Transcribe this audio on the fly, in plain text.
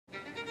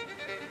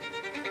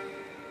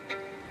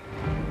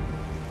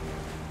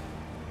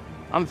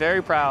I'm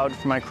very proud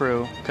for my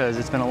crew because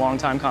it's been a long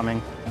time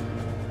coming.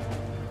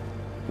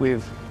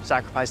 We've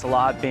sacrificed a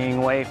lot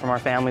being away from our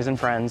families and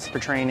friends for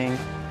training.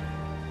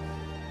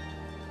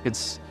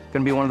 It's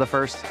going to be one of the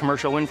first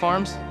commercial wind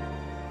farms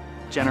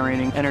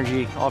generating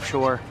energy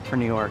offshore for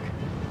New York.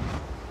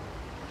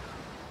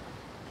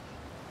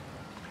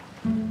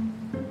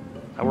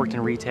 I worked in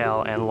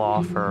retail and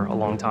law for a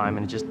long time,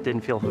 and it just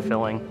didn't feel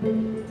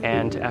fulfilling.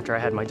 And after I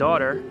had my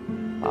daughter,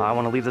 I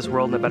want to leave this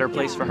world in a better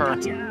place for her.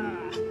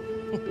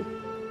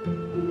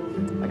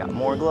 I got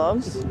more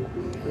gloves,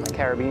 my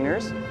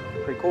carabiners.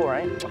 Pretty cool,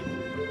 right?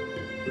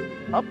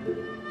 Up,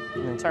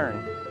 and then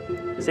turn.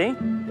 See?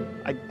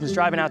 I was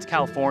driving out to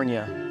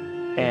California,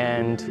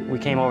 and we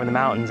came over the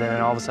mountains, and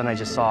then all of a sudden I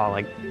just saw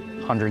like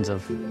hundreds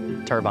of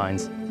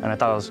turbines, and I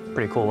thought it was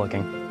pretty cool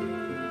looking.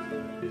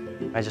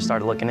 I just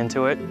started looking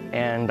into it,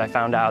 and I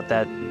found out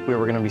that we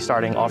were going to be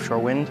starting offshore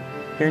wind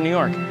here in New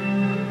York.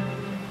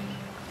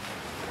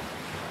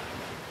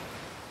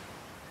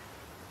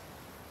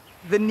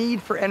 The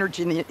need for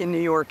energy in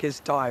New York is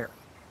dire.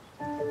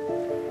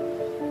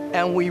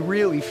 And we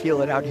really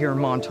feel it out here in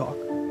Montauk.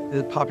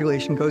 The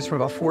population goes from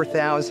about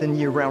 4,000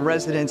 year-round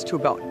residents to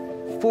about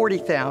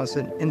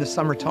 40,000 in the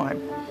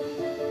summertime.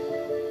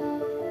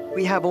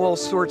 We have all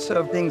sorts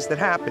of things that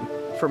happen,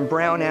 from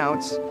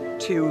brownouts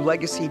to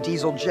legacy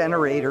diesel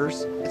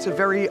generators. It's a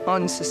very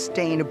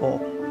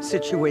unsustainable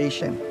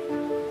situation.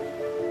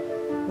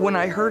 When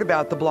I heard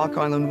about the Block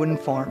Island Wind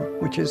Farm,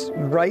 which is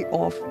right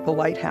off the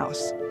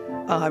lighthouse,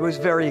 I was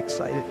very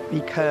excited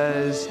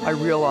because I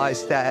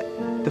realized that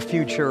the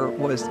future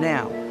was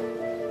now.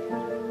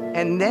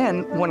 And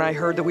then when I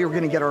heard that we were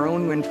going to get our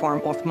own wind farm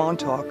off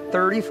Montauk,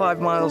 35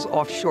 miles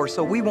offshore,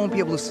 so we won't be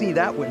able to see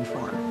that wind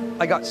farm,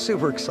 I got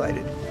super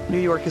excited. New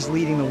York is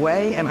leading the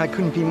way, and I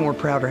couldn't be more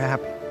proud or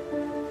happy.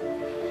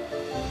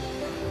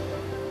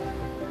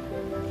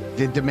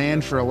 The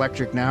demand for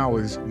electric now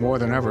is more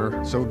than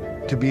ever, so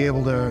to be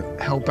able to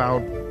help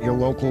out your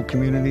local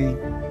community,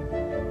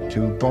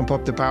 to bump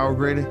up the power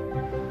grid,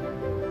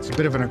 it's a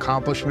bit of an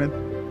accomplishment,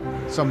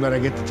 something that I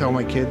get to tell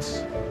my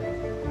kids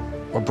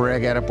or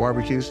brag at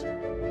barbecues.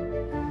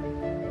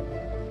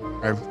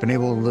 I've been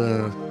able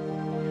to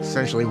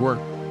essentially work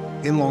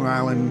in Long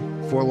Island,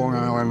 for Long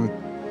Island,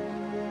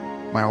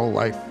 my whole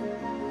life.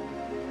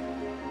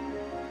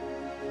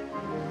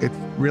 It's a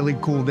really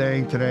cool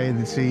day today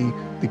to see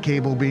the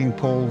cable being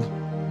pulled,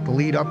 the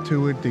lead up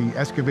to it, the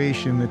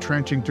excavation, the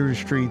trenching through the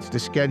streets, the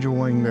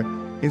scheduling, the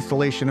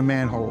installation of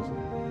manholes.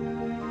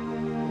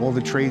 All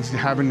the trades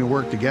having to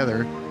work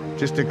together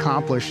just to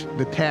accomplish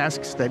the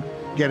tasks that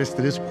get us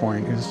to this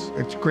point.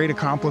 It's a great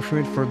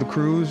accomplishment for the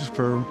crews,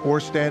 for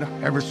Ørsted,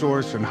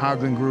 Eversource, and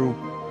Hagen Group.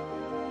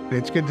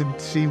 It's good to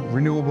see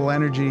renewable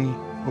energy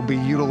will be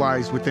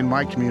utilized within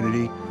my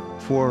community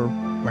for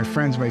my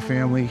friends, my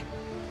family,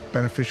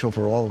 beneficial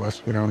for all of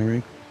us, you know what I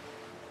mean?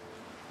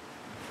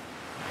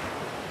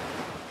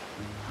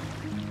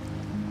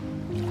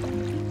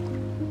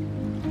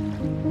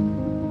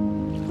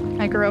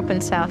 I grew up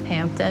in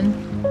Southampton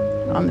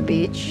on the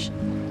beach.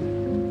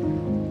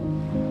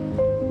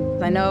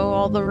 I know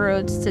all the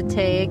roads to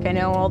take, I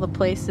know all the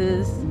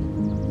places,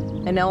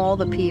 I know all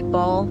the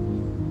people.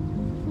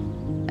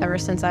 Ever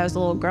since I was a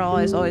little girl,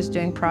 I was always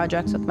doing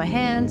projects with my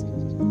hands.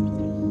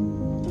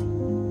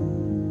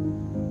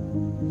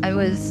 I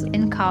was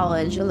in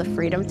college and the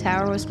Freedom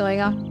Tower was going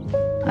up.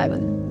 I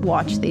would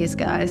watch these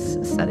guys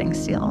setting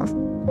steel.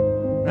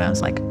 And I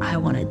was like, I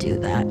want to do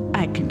that.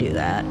 I can do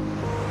that.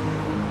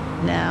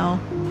 Now,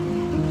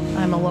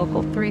 I'm a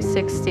local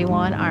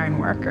 361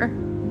 ironworker.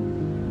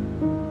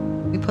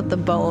 We put the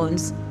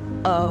bones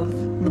of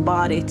the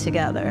body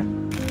together.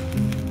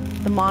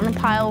 The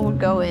monopile would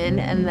go in,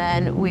 and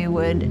then we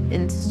would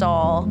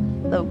install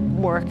the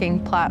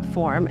working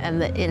platform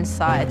and the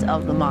insides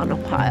of the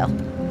monopile.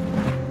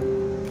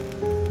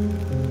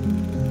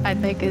 I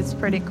think it's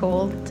pretty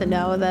cool to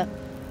know that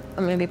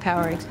I'm going to be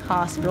powering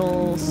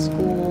hospitals,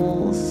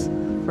 schools,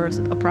 for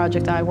a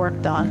project I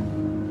worked on.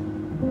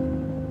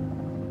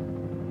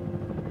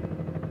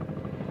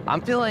 I'm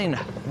feeling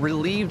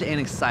relieved and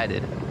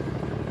excited.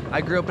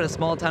 I grew up in a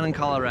small town in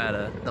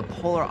Colorado, the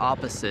polar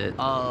opposite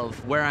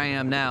of where I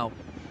am now.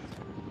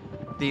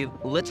 The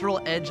literal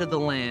edge of the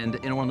land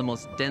in one of the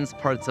most dense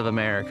parts of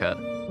America.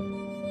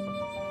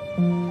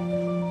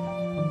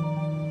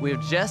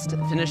 We've just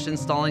finished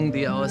installing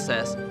the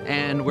OSS,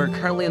 and we're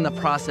currently in the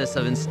process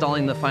of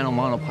installing the final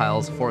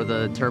monopiles for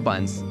the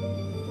turbines.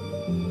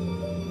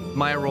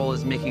 My role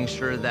is making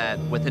sure that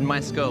within my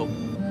scope,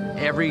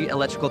 every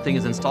electrical thing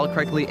is installed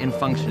correctly and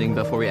functioning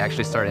before we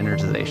actually start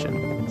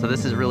energization. So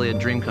this is really a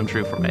dream come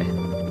true for me.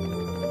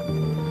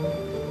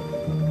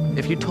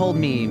 If you told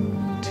me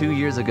 2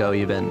 years ago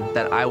even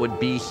that I would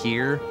be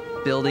here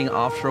building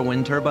offshore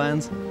wind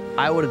turbines,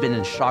 I would have been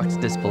in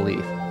shocked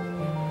disbelief.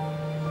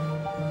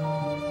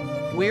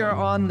 We are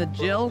on the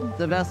Jill,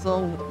 the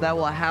vessel that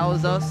will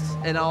house us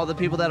and all the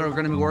people that are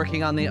going to be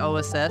working on the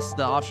OSS,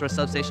 the offshore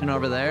substation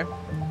over there.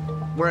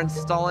 We're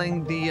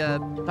installing the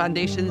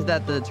foundations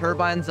that the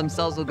turbines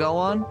themselves will go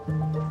on.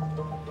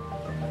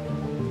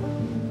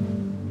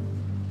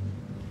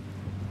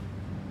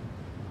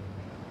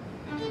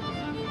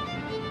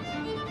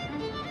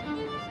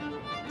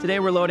 Today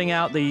we're loading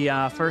out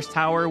the first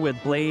tower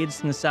with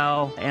blades,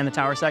 nacelle, and the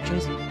tower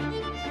sections.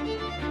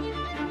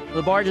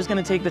 The barge is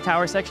going to take the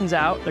tower sections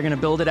out. They're going to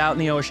build it out in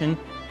the ocean.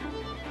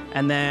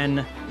 And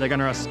then they're going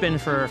to spin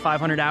for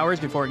 500 hours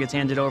before it gets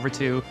handed over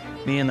to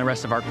me and the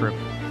rest of our crew.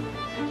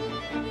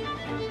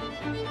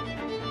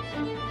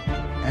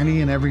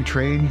 Any and every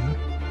trade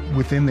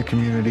within the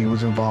community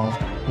was involved.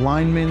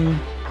 Linemen,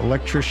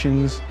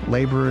 electricians,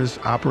 laborers,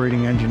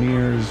 operating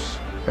engineers,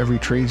 every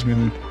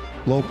tradesman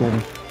local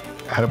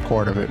had a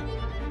part of it.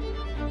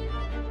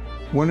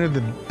 One of the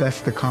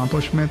best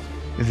accomplishments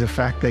is the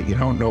fact that you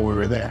don't know we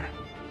were there.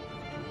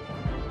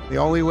 The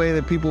only way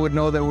that people would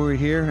know that we were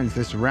here is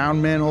this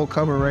round manhole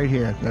cover right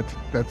here.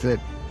 That's it.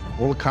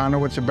 All the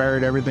conduits are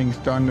buried, everything's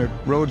done, the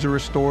roads are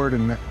restored,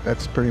 and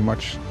that's pretty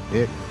much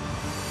it.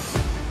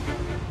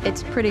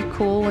 It's pretty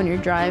cool when you're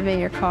driving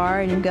your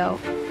car and you go,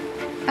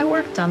 I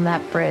worked on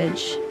that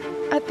bridge.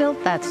 I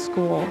built that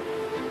school.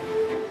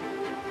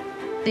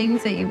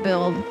 Things that you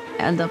build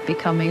end up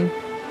becoming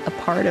a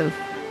part of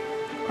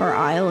our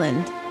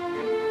island.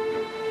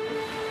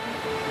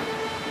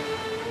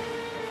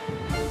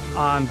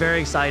 I'm very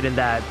excited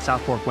that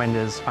South Fork Wind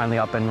is finally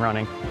up and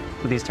running.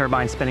 With these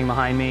turbines spinning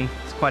behind me,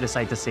 it's quite a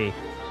sight to see.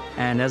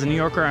 And as a New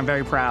Yorker, I'm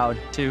very proud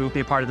to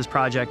be a part of this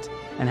project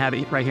and have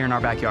it right here in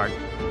our backyard.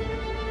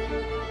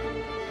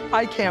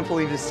 I can't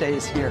believe this day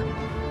is here.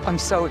 I'm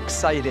so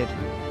excited.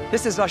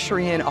 This is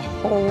ushering in a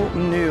whole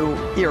new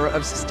era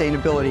of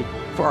sustainability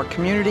for our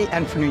community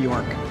and for New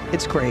York.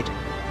 It's great.